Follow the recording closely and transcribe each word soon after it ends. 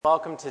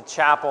Welcome to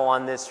chapel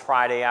on this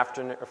Friday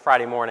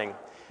morning. I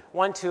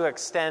want to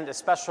extend a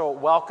special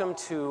welcome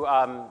to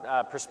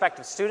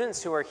prospective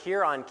students who are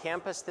here on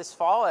campus this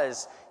fall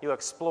as you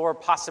explore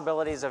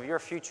possibilities of your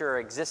future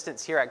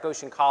existence here at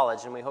Goshen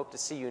College, and we hope to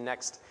see you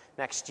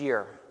next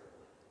year.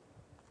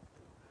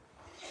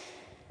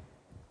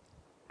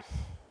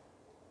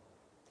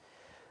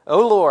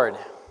 O Lord,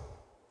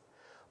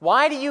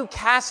 why do you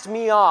cast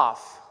me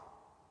off?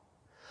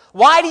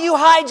 Why do you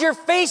hide your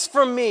face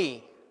from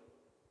me?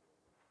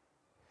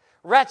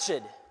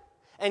 Wretched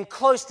and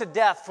close to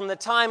death from the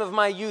time of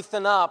my youth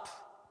and up,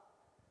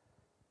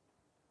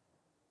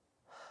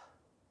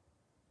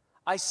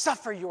 I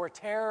suffer your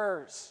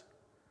terrors.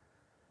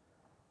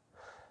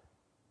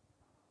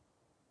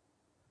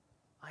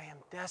 I am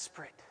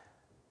desperate.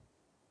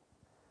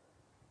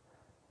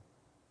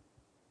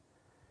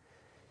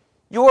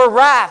 Your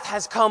wrath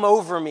has come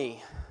over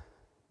me.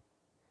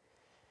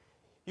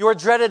 Your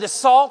dreaded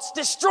assaults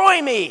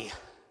destroy me.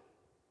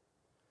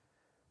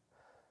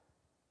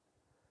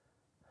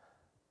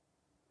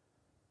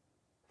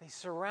 They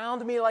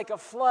surround me like a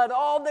flood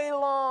all day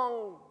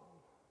long.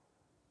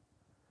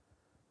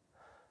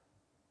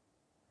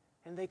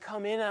 And they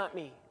come in at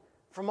me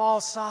from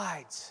all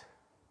sides.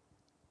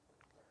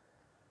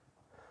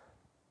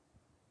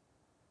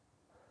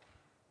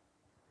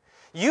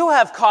 You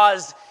have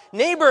caused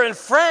neighbor and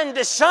friend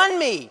to shun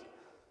me.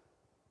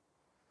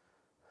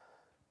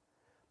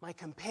 My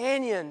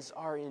companions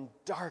are in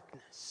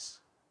darkness.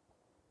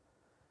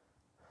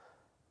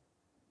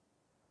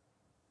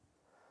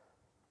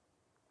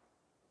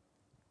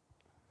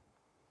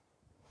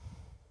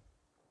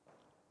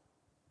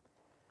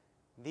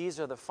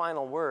 These are the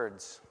final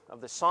words of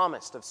the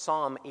psalmist of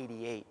Psalm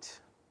 88.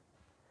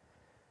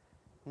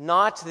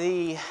 Not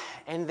the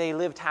 "and they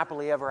lived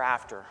happily ever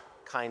after"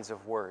 kinds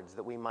of words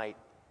that we might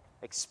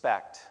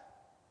expect.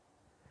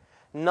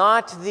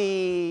 Not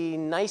the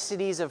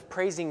niceties of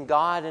praising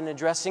God and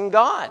addressing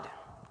God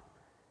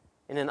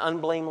in an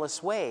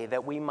unblameless way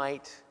that we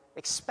might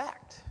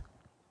expect.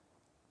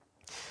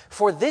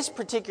 For this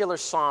particular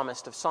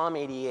psalmist of Psalm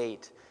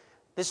 88,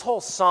 this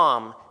whole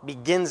psalm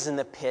begins in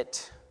the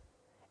pit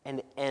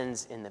and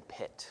ends in the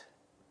pit,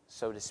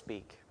 so to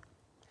speak.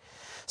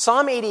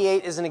 Psalm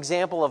 88 is an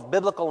example of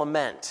biblical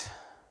lament,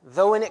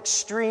 though an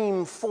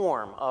extreme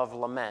form of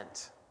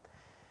lament.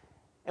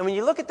 And when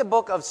you look at the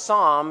book of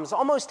Psalms,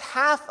 almost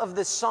half of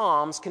the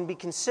Psalms can be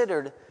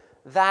considered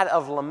that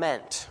of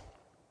lament.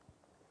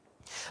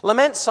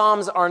 Lament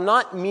psalms are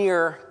not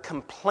mere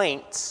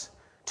complaints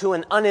to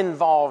an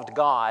uninvolved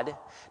God.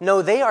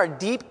 No, they are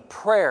deep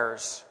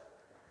prayers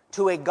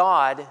to a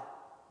God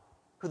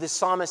who the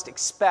psalmist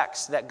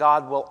expects that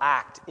God will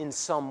act in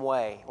some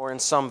way or in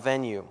some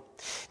venue.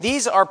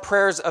 These are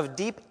prayers of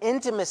deep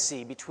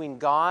intimacy between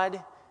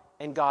God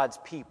and God's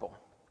people.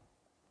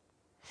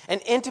 An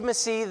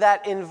intimacy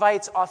that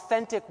invites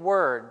authentic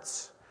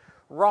words,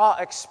 raw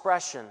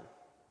expression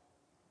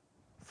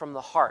from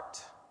the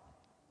heart.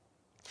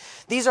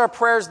 These are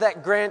prayers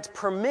that grant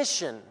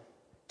permission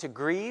to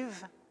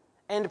grieve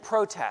and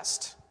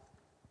protest.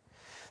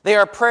 They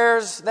are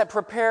prayers that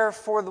prepare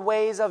for the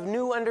ways of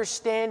new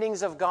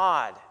understandings of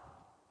God.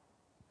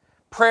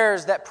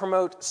 Prayers that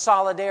promote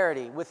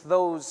solidarity with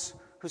those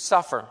who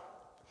suffer.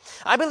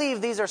 I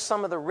believe these are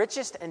some of the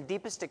richest and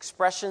deepest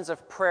expressions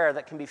of prayer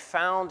that can be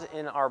found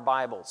in our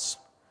Bibles.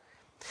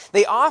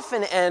 They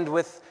often end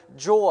with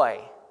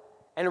joy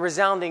and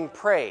resounding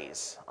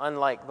praise,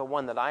 unlike the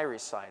one that I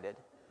recited,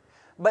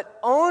 but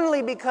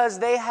only because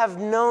they have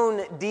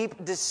known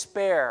deep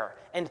despair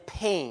and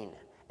pain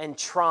and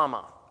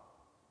trauma.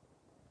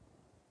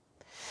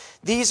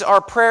 These are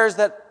prayers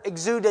that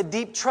exude a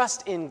deep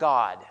trust in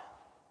God,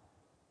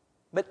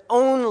 but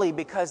only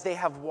because they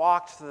have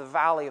walked through the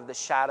valley of the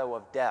shadow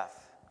of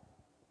death.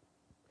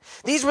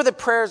 These were the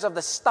prayers of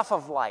the stuff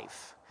of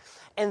life.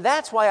 And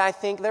that's why I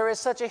think there is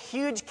such a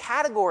huge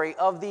category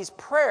of these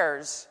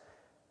prayers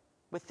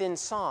within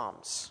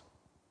Psalms.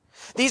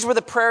 These were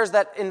the prayers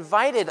that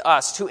invited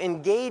us to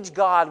engage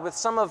God with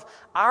some of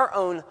our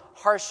own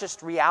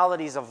harshest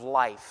realities of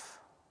life,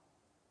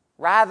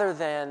 rather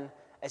than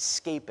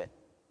escape it.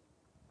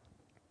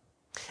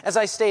 As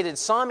I stated,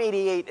 Psalm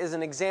 88 is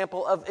an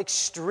example of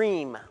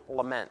extreme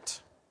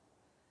lament,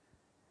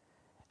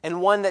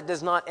 and one that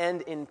does not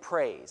end in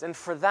praise. And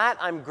for that,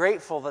 I'm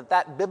grateful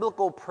that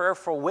biblical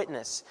prayerful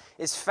witness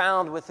is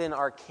found within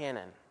our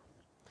canon.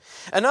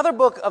 Another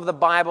book of the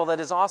Bible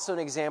that is also an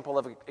example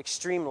of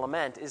extreme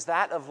lament is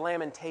that of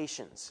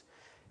Lamentations.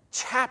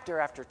 Chapter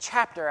after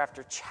chapter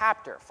after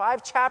chapter,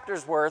 5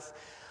 chapters worth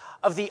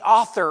of the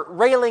author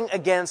railing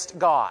against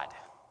God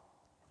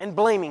and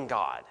blaming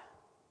God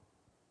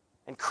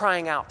and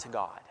crying out to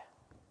God.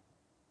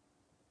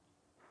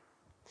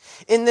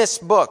 In this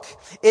book,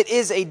 it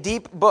is a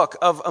deep book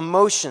of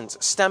emotions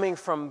stemming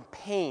from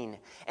pain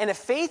and a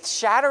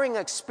faith-shattering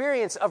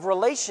experience of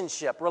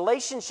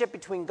relationship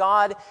between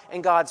God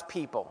and God's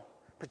people,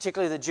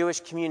 particularly the Jewish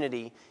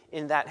community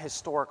in that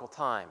historical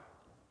time.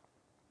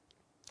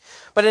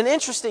 But an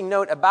interesting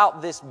note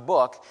about this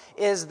book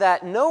is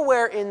that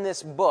nowhere in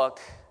this book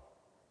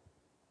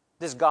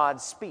does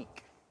God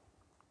speak.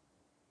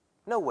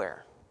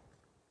 Nowhere.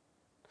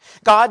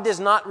 God does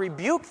not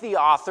rebuke the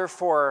author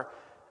for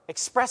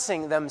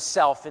expressing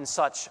themselves in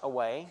such a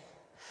way.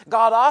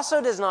 God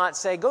also does not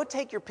say, go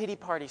take your pity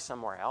party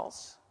somewhere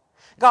else.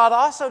 God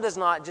also does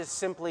not just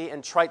simply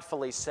and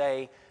tritefully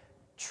say,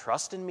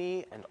 trust in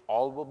me and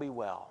all will be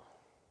well.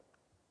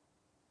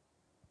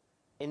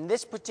 In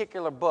this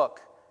particular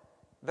book,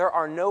 there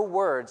are no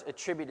words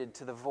attributed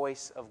to the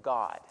voice of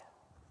God.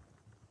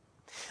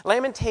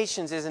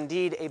 Lamentations is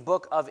indeed a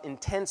book of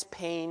intense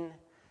pain,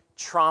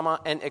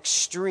 trauma, and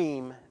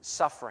extreme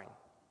suffering.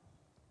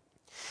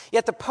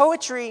 Yet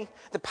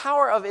the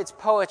power of its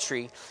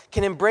poetry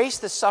can embrace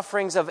the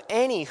sufferings of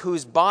any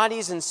whose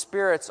bodies and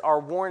spirits are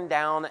worn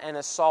down and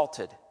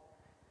assaulted.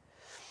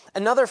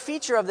 Another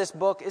feature of this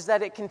book is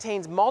that it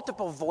contains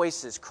multiple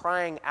voices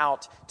crying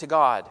out to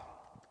God.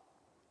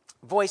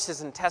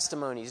 Voices and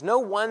testimonies. No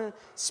one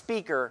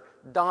speaker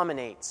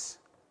dominates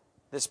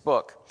this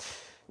book.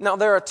 Now,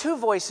 there are two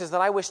voices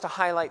that I wish to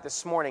highlight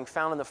this morning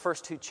found in the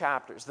first two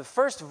chapters. The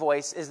first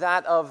voice is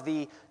that of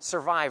the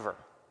survivor.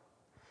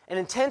 An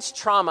intense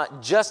trauma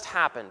just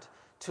happened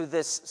to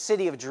this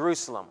city of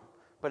Jerusalem,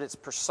 but it's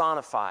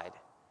personified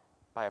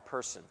by a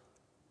person.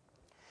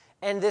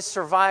 And this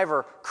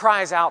survivor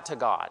cries out to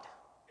God,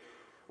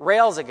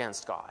 rails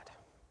against God.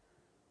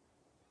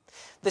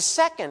 The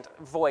second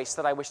voice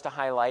that I wish to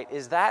highlight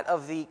is that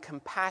of the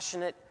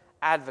compassionate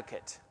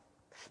advocate.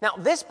 Now,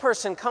 this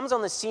person comes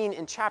on the scene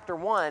in chapter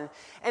 1,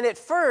 and at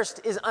first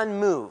is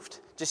unmoved.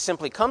 Just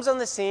simply comes on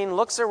the scene,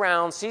 looks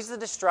around, sees the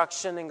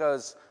destruction, and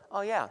goes,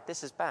 oh yeah,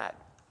 this is bad.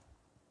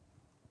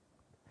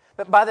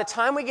 But by the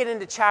time we get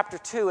into chapter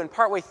 2 and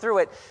partway through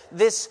it,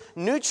 this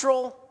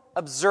neutral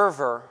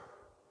observer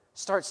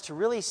starts to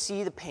really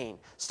see the pain,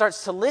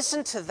 starts to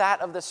listen to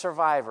that of the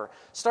survivor,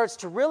 starts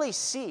to really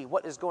see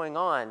what is going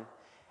on,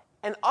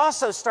 and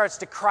also starts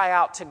to cry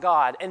out to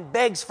God and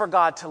begs for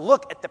God to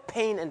look at the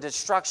pain and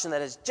destruction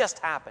that has just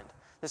happened,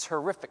 this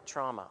horrific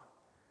trauma.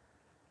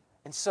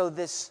 And so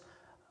this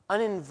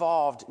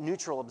uninvolved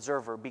neutral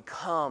observer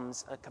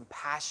becomes a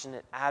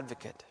compassionate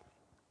advocate.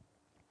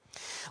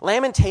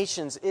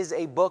 Lamentations is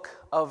a book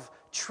of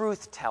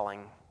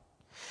truth-telling.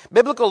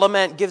 Biblical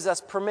lament gives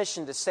us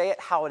permission to say it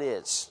how it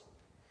is,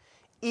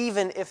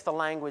 even if the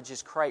language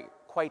is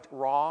quite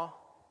raw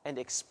and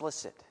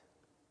explicit.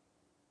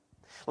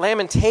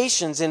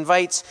 Lamentations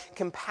invites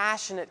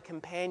compassionate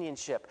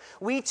companionship.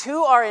 We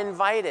too are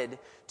invited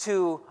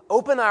to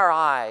open our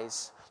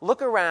eyes,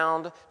 look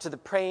around to the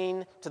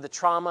pain, to the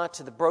trauma,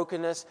 to the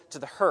brokenness, to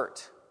the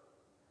hurt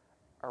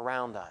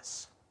around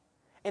us.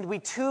 And we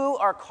too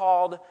are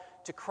called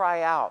to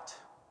cry out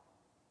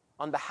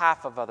on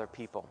behalf of other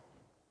people.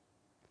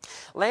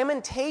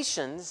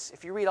 Lamentations,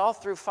 if you read all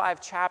through 5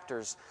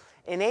 chapters,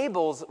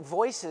 enables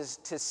voices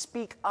to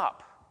speak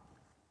up.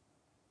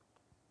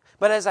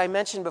 But as I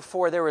mentioned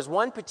before, there is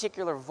one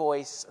particular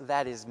voice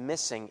that is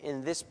missing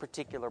in this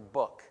particular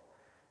book,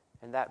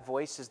 and that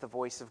voice is the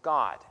voice of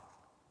God.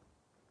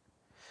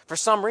 For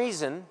some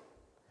reason,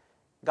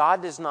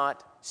 God does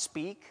not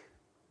speak,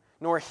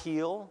 nor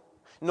heal,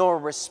 nor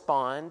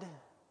respond,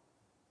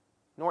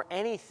 nor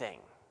anything.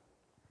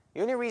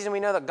 The only reason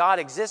we know that God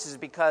exists is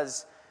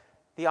because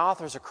the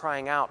authors are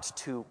crying out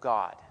to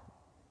God.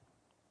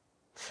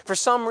 For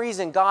some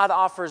reason, God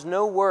offers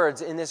no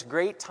words in this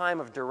great time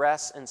of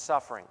duress and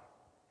suffering.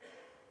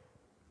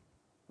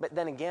 But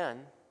then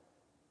again,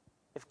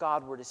 if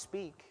God were to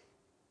speak,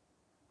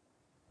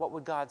 what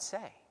would God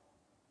say?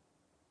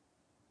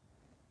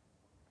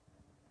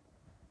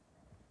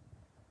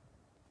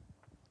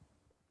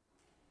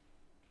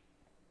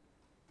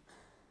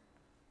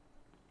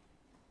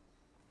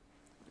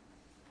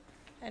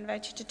 I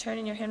invite you to turn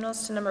in your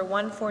hymnals to number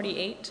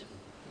 148,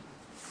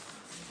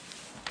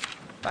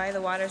 By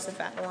the Waters of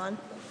Babylon.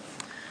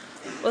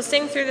 We'll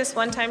sing through this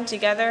one time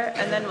together,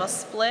 and then we'll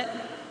split,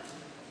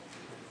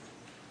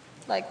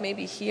 like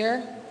maybe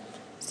here,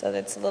 so that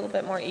it's a little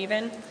bit more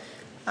even.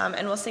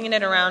 And we'll sing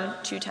it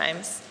around 2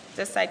 times.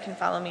 This side can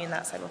follow me, and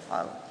that side will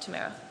follow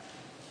Tamara.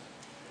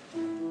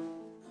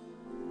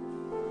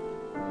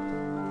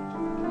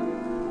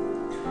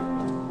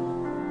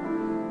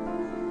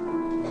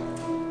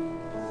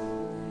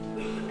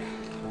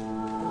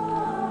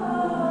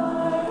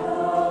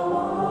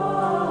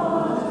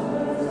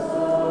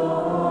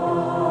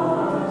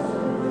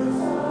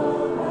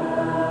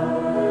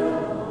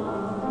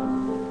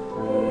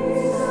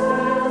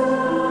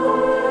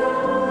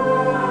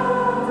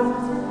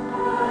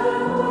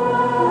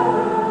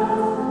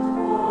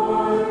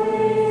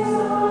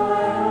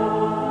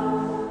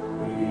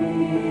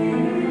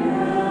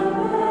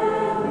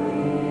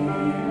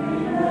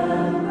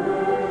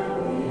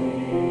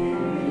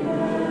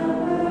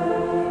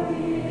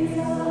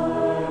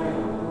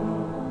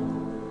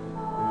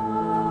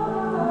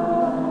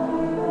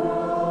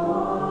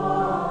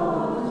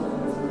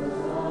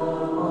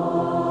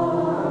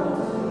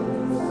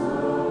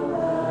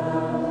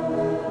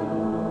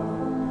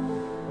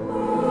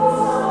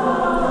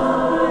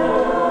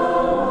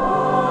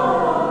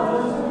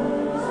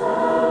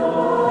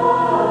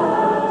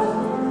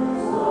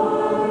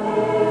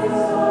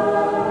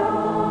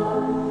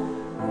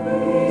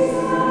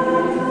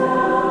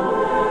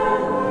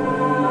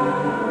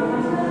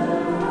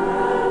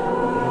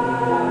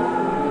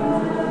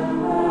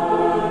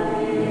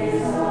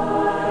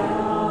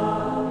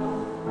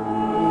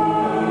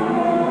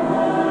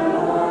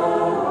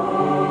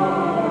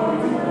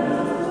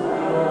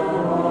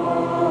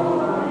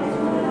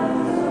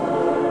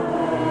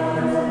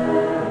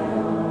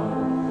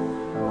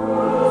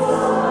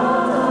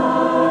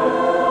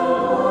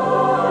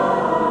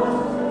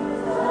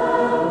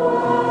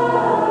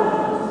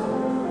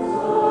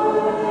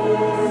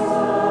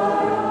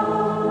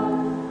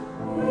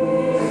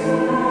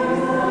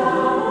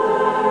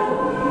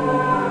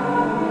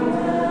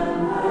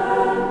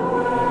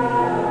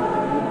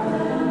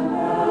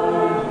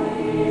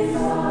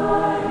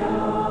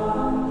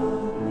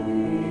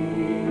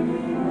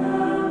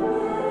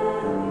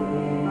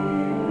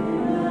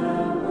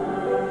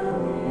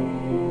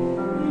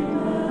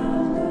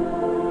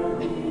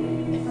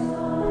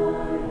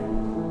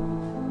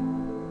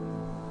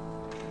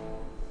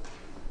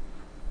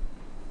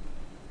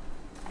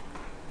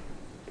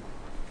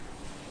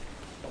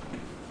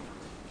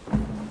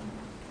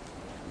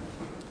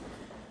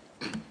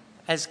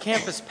 As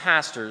campus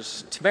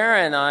pastors,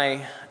 Tamara and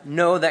I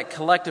know that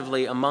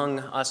collectively among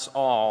us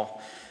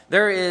all,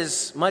 there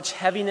is much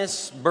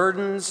heaviness,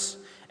 burdens,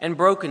 and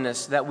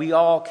brokenness that we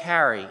all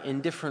carry in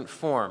different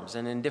forms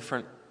and in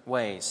different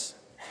ways.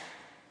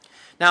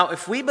 Now,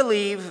 if we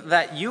believe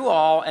that you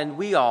all and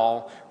we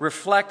all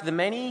reflect the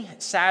many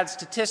sad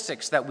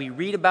statistics that we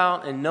read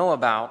about and know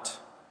about,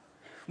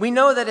 we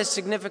know that a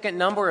significant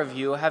number of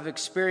you have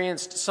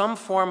experienced some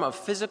form of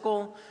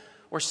physical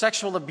or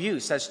sexual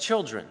abuse as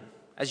children,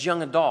 as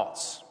young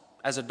adults,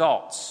 as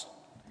adults.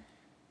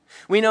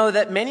 We know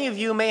that many of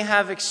you may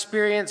have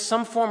experienced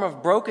some form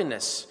of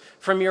brokenness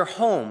from your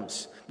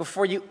homes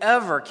before you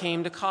ever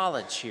came to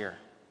college here.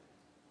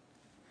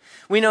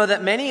 We know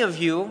that many of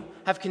you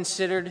have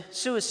considered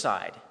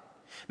suicide.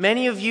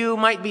 Many of you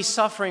might be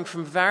suffering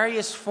from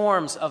various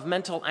forms of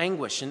mental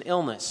anguish and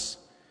illness,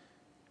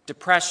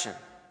 depression.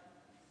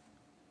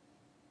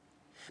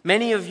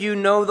 Many of you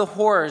know the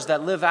horrors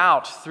that live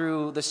out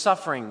through the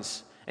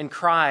sufferings and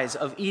cries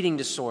of eating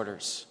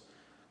disorders,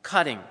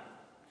 cutting,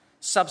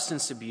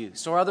 substance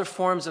abuse, or other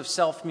forms of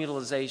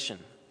self-mutilation.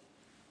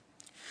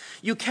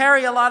 You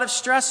carry a lot of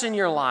stress in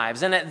your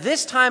lives, and at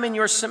this time in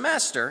your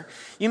semester,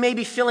 you may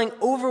be feeling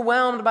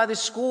overwhelmed by the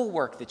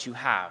schoolwork that you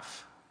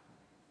have,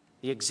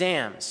 the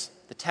exams,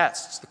 the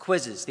tests, the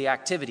quizzes, the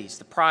activities,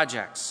 the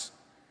projects,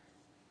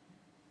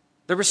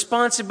 the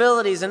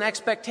responsibilities and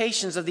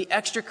expectations of the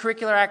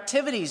extracurricular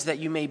activities that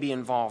you may be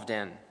involved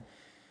in.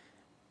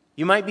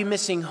 You might be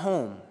missing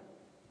home,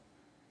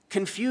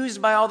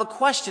 confused by all the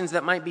questions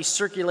that might be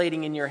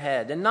circulating in your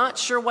head and not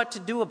sure what to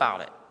do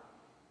about it.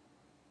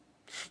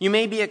 You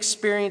may be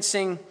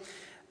experiencing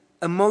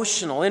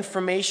emotional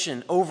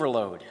information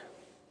overload.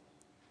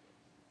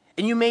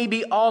 And you may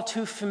be all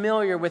too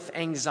familiar with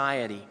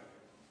anxiety.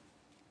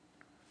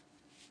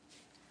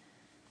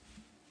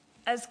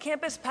 As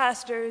campus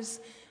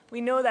pastors,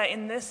 we know that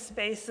in this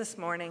space this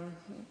morning,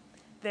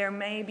 there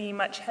may be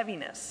much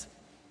heaviness,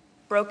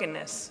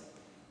 brokenness,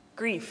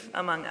 grief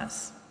among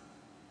us.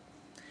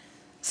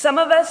 Some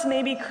of us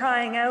may be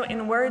crying out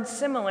in words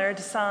similar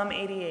to Psalm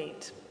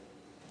 88.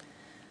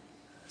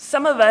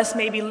 Some of us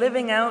may be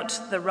living out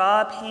the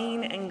raw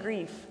pain and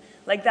grief,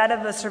 like that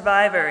of the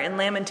survivor in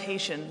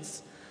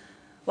Lamentations,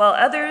 while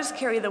others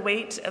carry the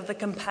weight of the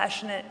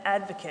compassionate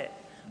advocate,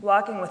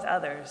 walking with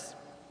others.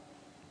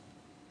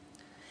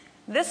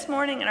 This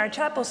morning in our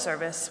chapel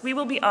service, we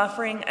will be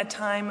offering a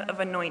time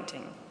of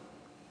anointing.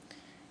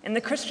 In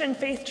the Christian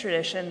faith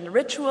tradition, the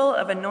ritual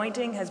of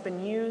anointing has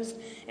been used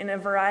in a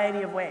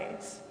variety of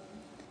ways.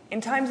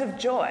 In times of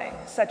joy,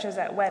 such as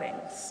at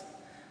weddings.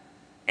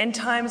 In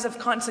times of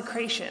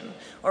consecration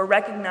or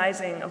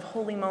recognizing of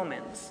holy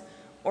moments,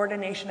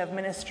 ordination of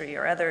ministry,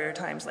 or other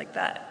times like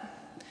that.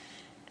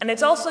 And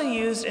it's also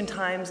used in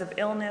times of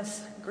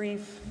illness,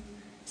 grief,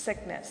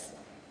 sickness.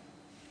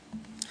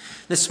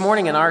 This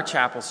morning in our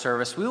chapel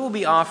service, we will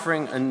be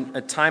offering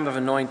a time of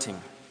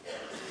anointing.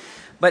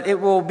 But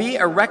it will be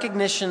a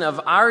recognition of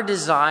our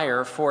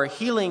desire for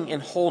healing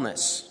and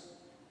wholeness,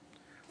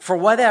 for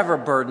whatever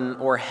burden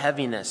or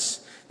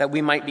heaviness that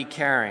we might be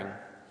carrying.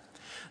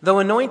 Though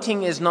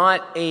anointing is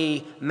not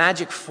a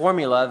magic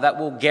formula that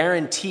will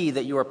guarantee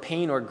that your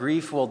pain or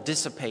grief will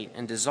dissipate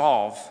and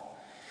dissolve,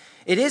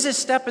 it is a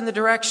step in the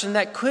direction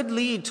that could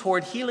lead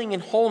toward healing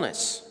and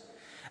wholeness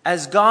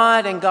as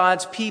God and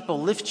God's people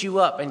lift you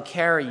up and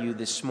carry you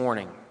this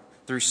morning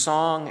through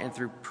song and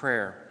through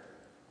prayer.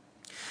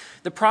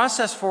 The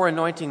process for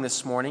anointing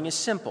this morning is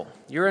simple.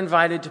 You're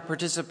invited to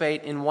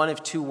participate in one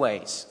of two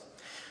ways.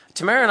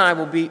 Tamara and I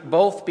will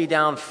both be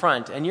down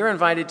front, and you're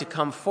invited to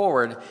come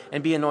forward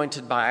and be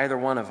anointed by either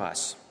one of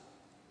us.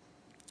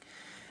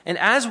 And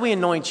as we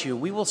anoint you,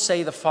 we will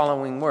say the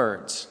following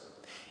words.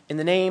 In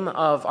the name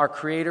of our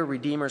Creator,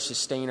 Redeemer,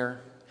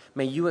 Sustainer,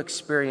 may you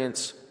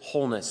experience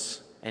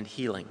wholeness and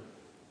healing.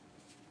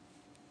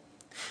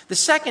 The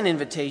second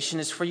invitation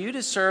is for you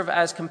to serve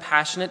as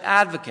compassionate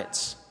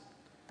advocates.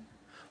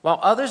 While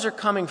others are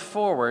coming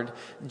forward,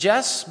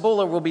 Jess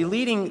Buller will be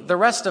leading the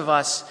rest of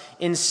us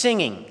in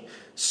singing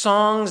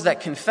songs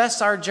that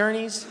confess our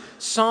journeys,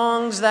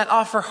 songs that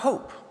offer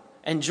hope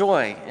and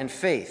joy and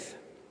faith.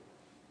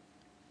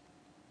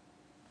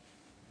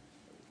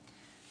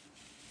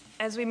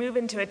 As we move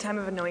into a time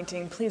of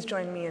anointing, please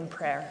join me in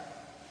prayer.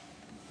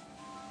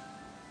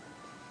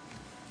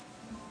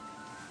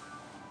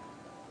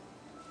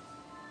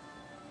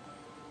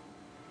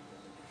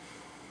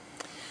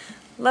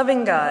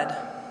 Loving God,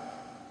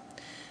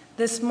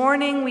 this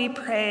morning we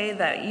pray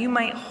that you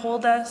might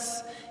hold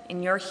us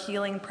in your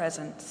healing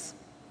presence.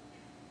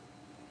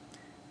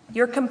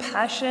 Your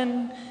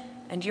compassion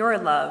and your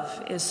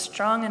love is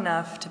strong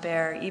enough to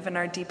bear even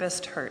our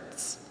deepest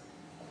hurts.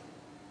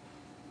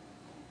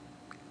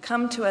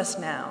 Come to us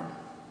now.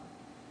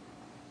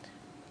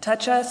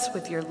 Touch us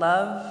with your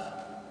love.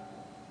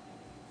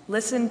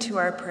 Listen to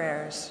our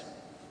prayers.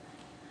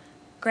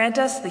 Grant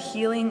us the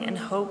healing and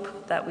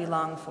hope that we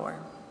long for.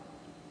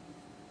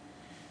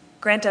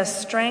 Grant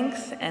us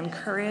strength and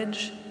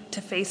courage to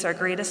face our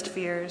greatest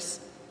fears.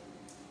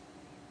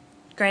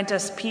 Grant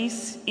us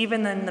peace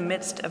even in the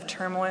midst of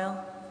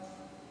turmoil.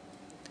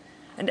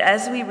 And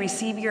as we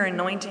receive your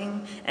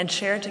anointing and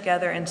share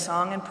together in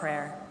song and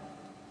prayer,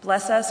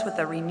 bless us with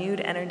a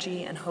renewed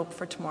energy and hope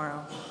for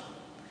tomorrow.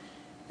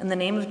 In the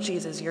name of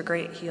Jesus, your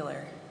great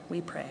healer, we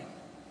pray.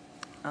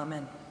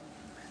 Amen.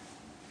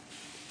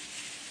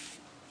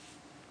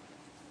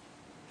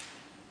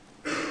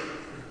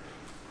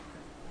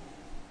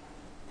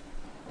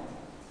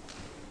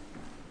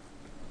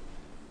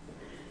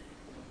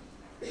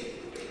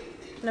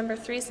 Number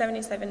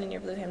 377 in your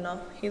blue hymnal,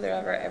 Healer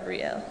over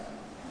every ill.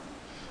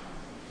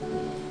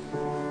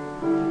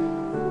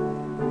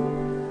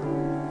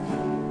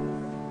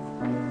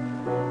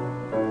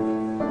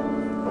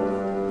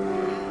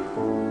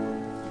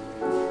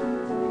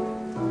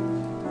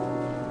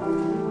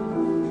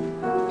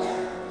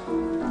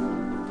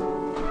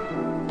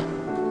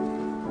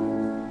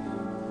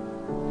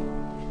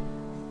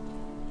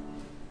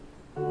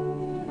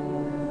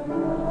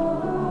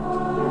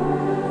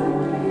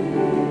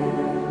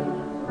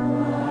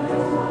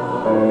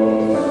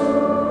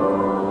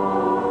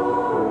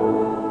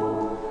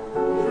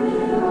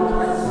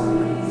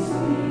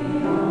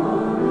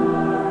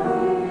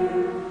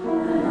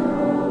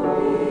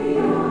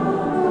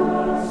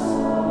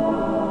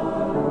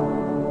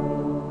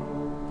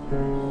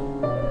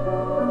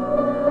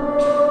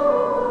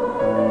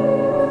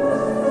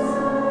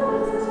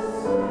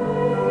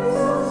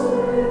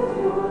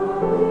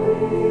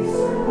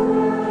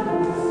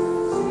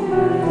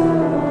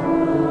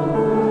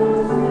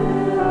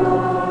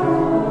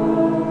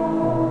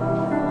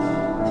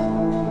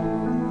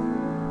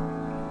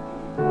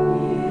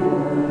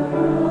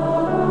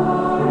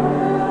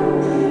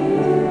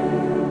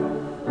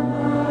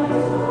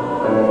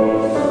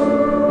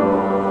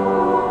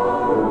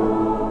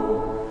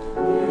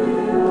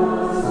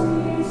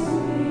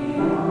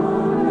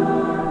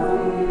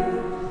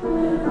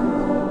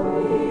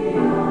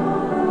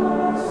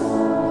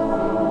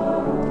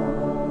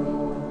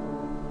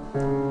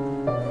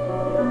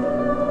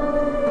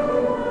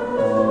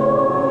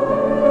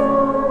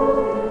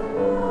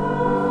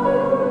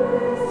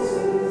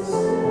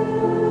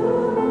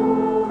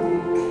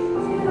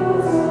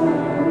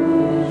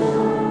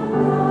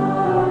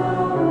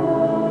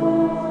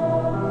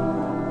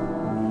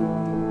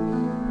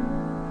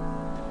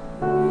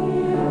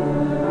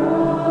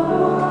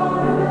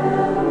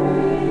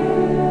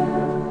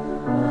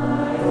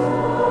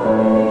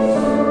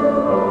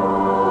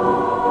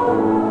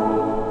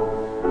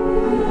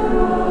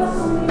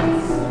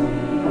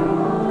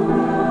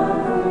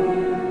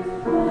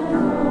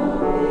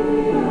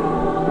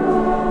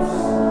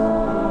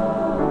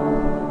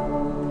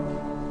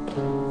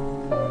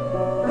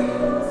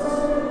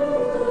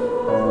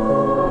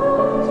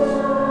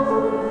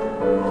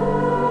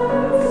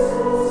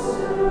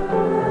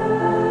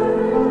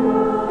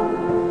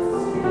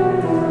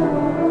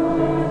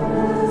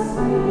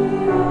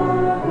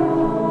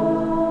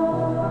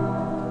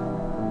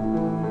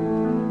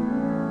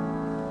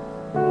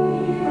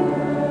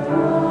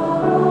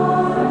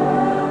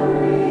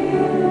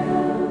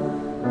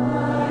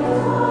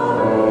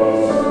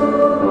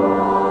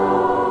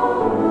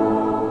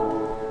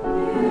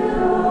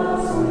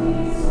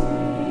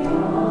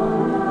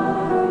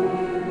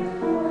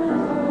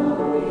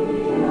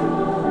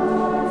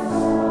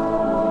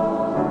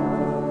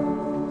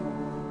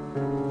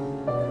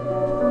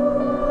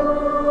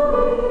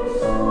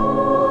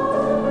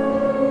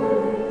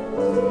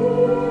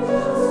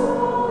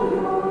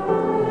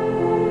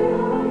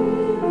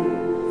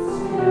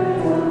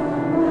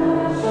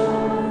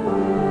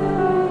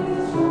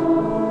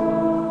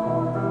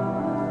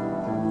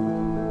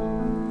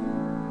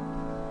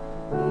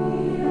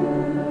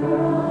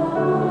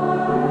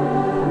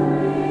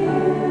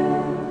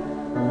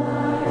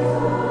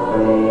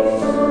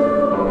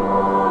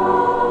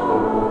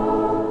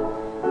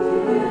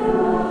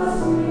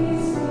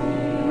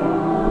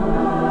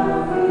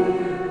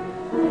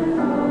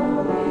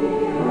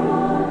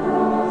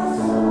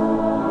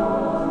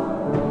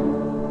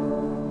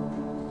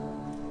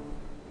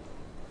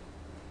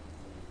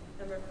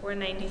 Number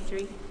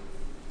 493.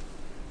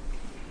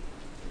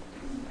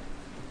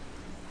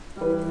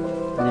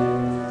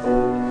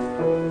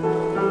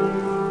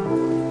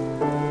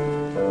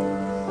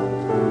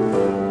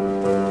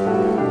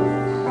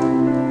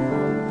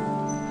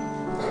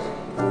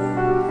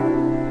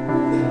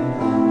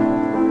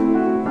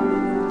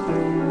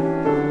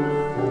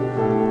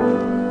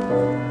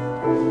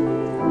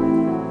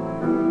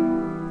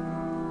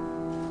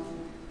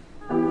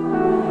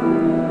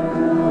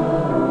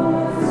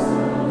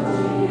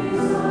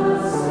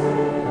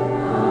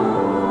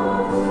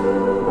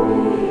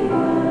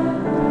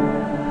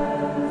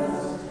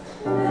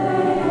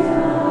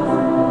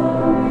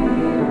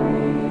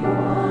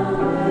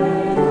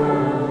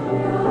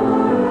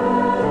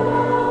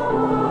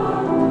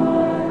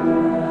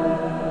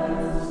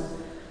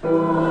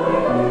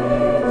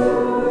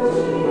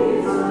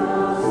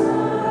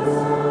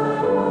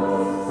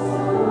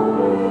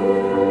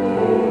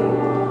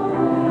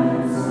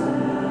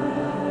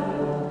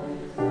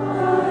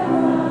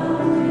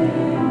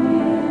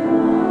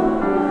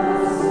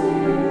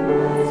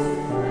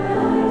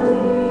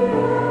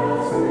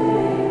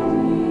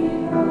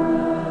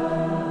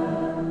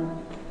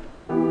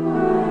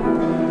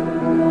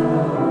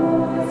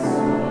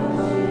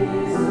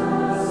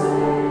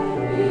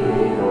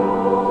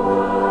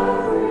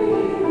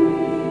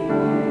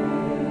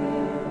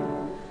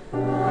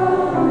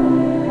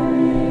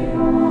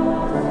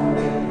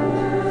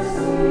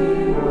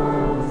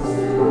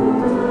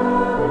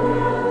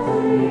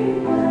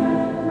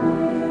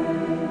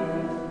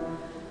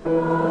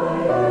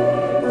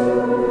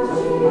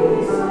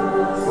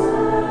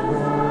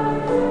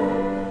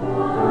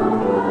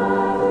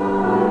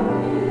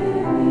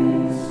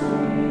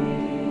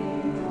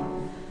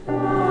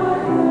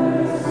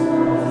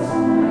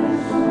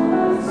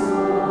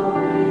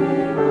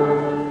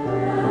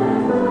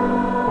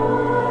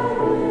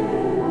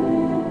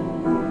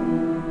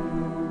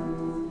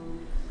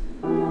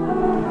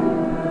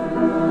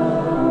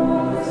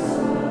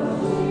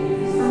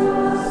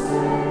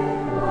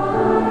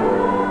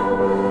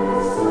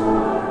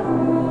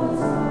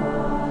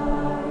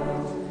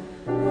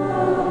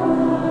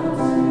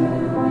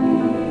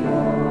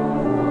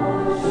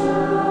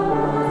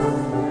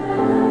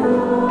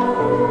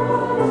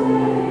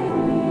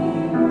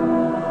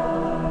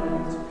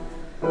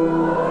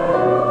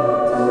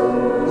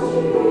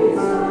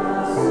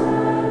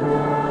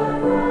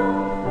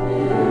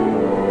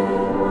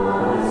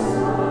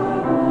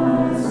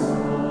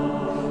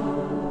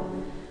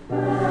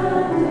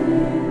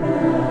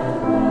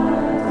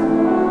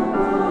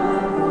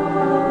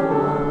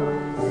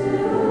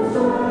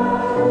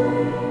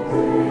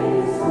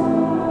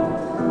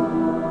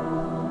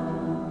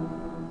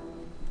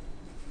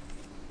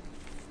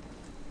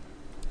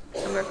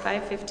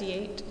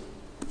 58.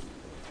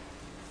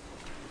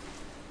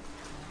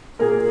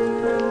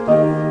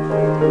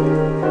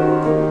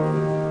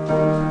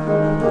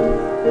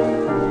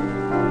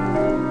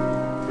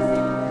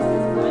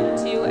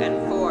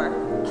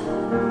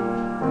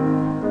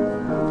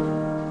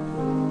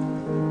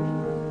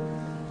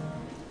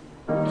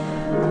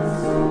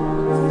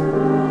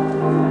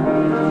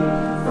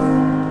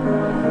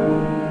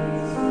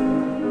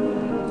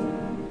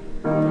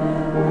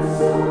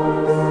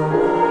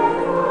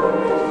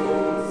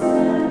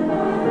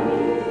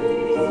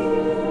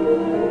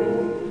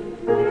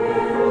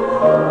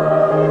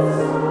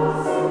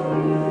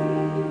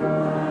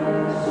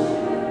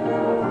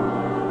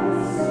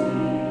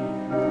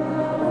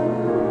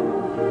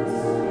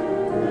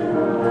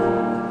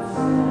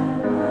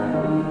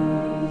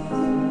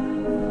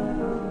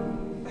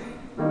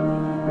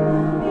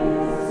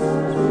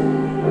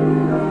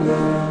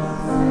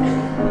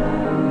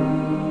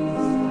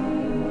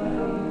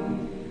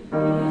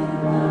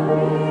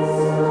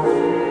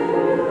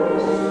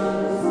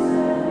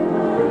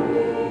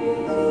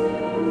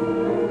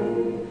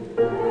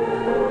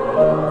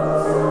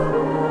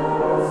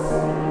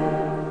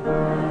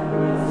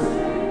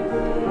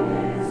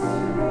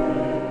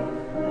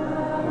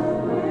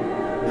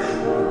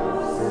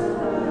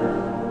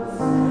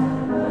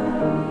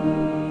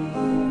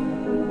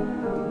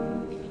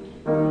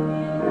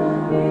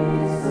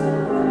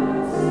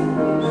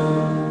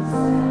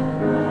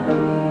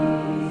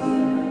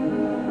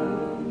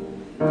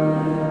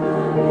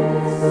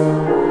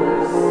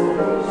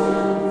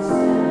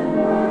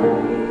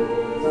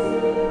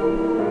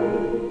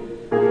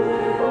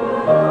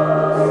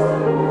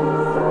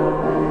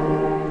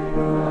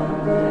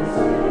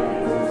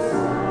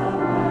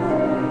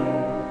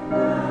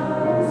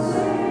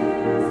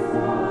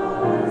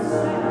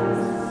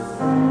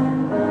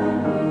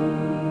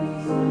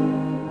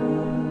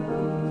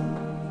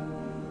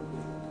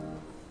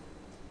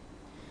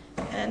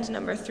 And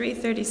number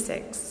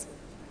 336.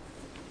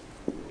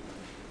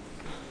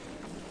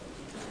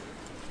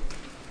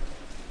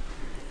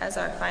 As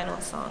our final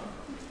song.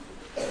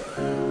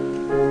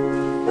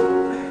 Oh,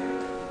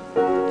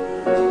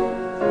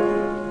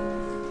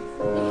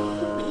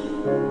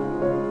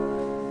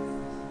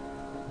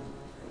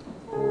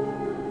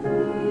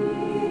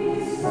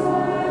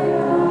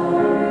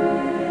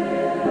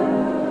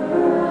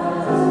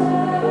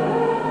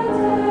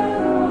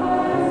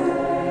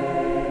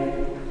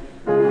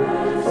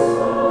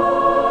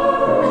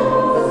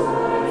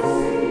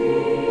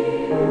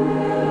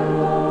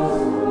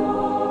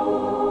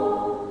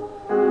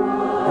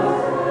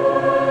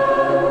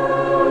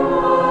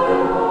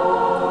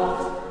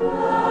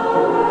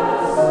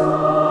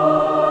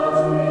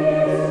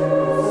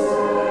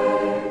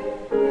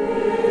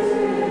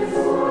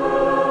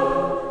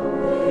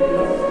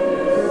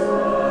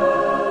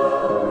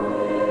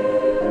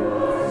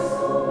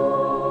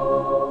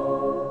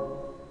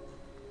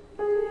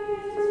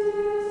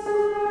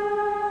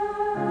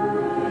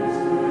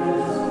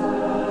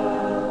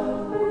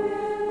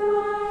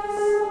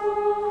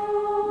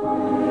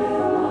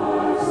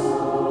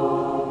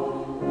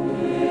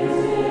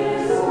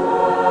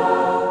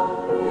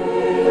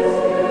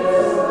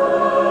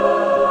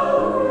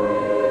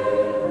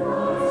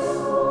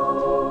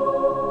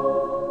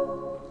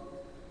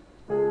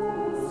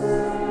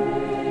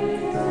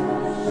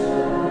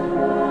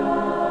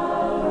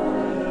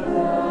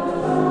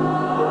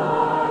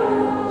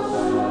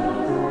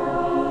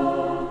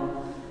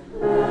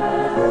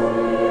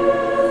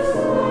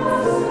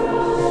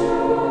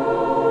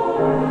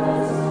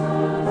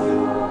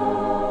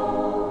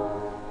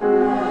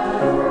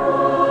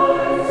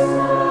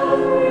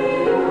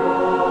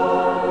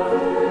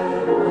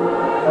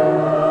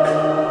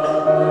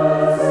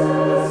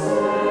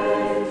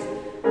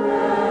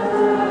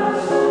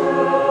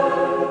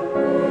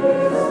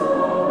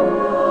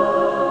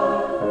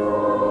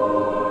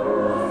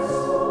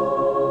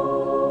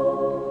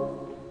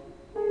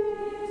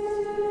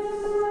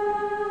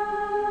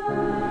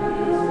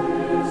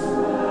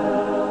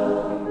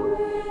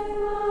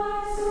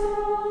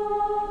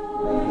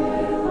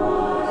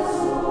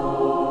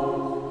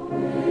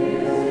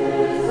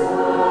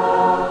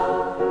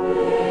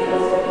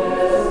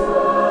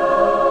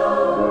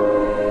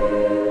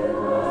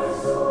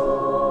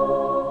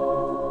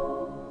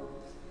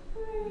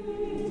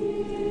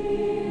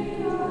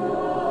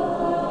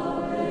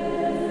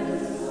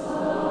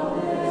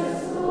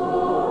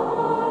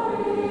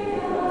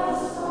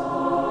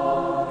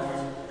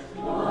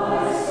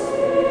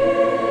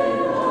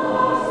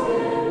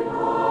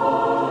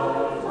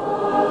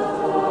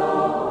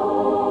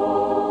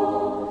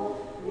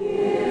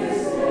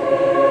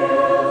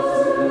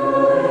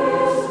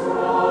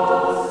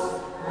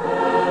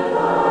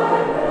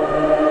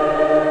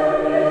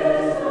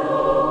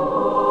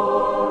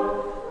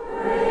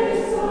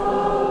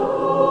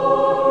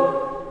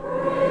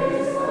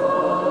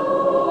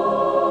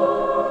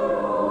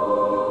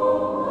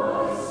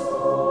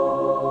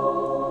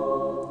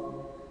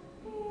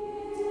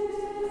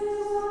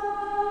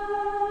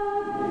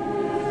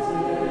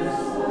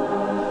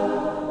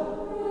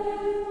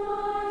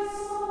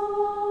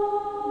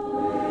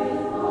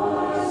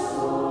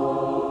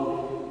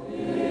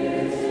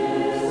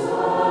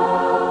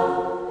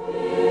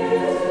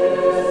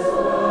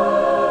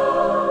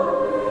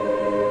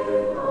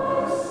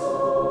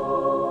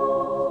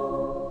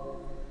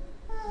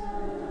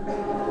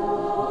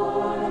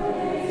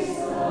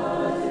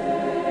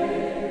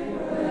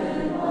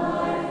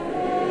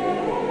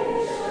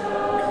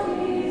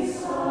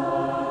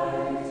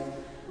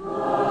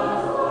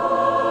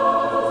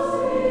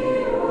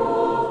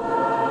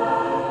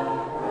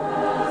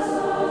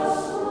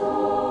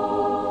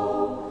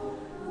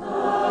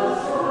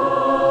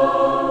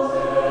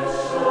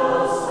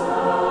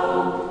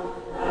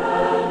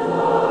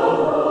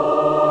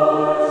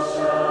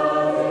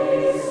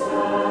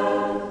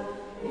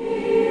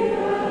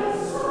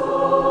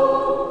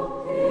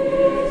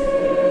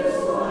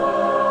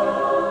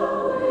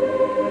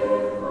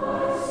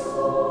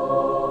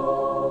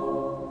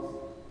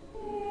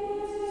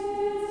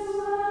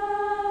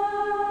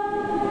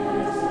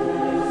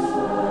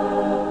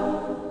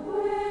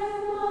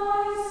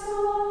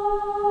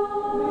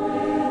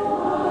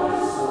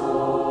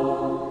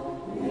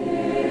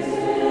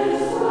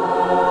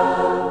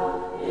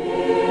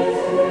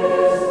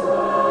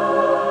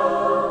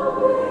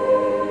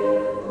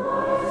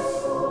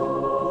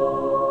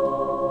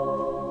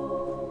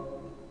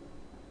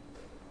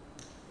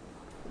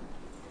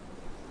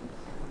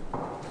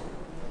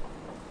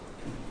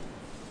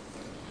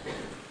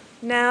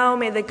 Now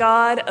may the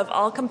God of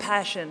all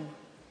compassion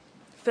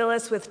fill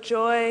us with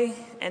joy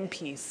and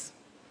peace,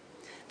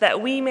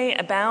 that we may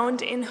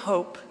abound in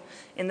hope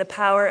in the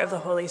power of the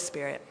Holy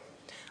Spirit.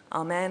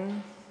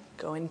 Amen.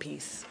 Go in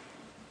peace.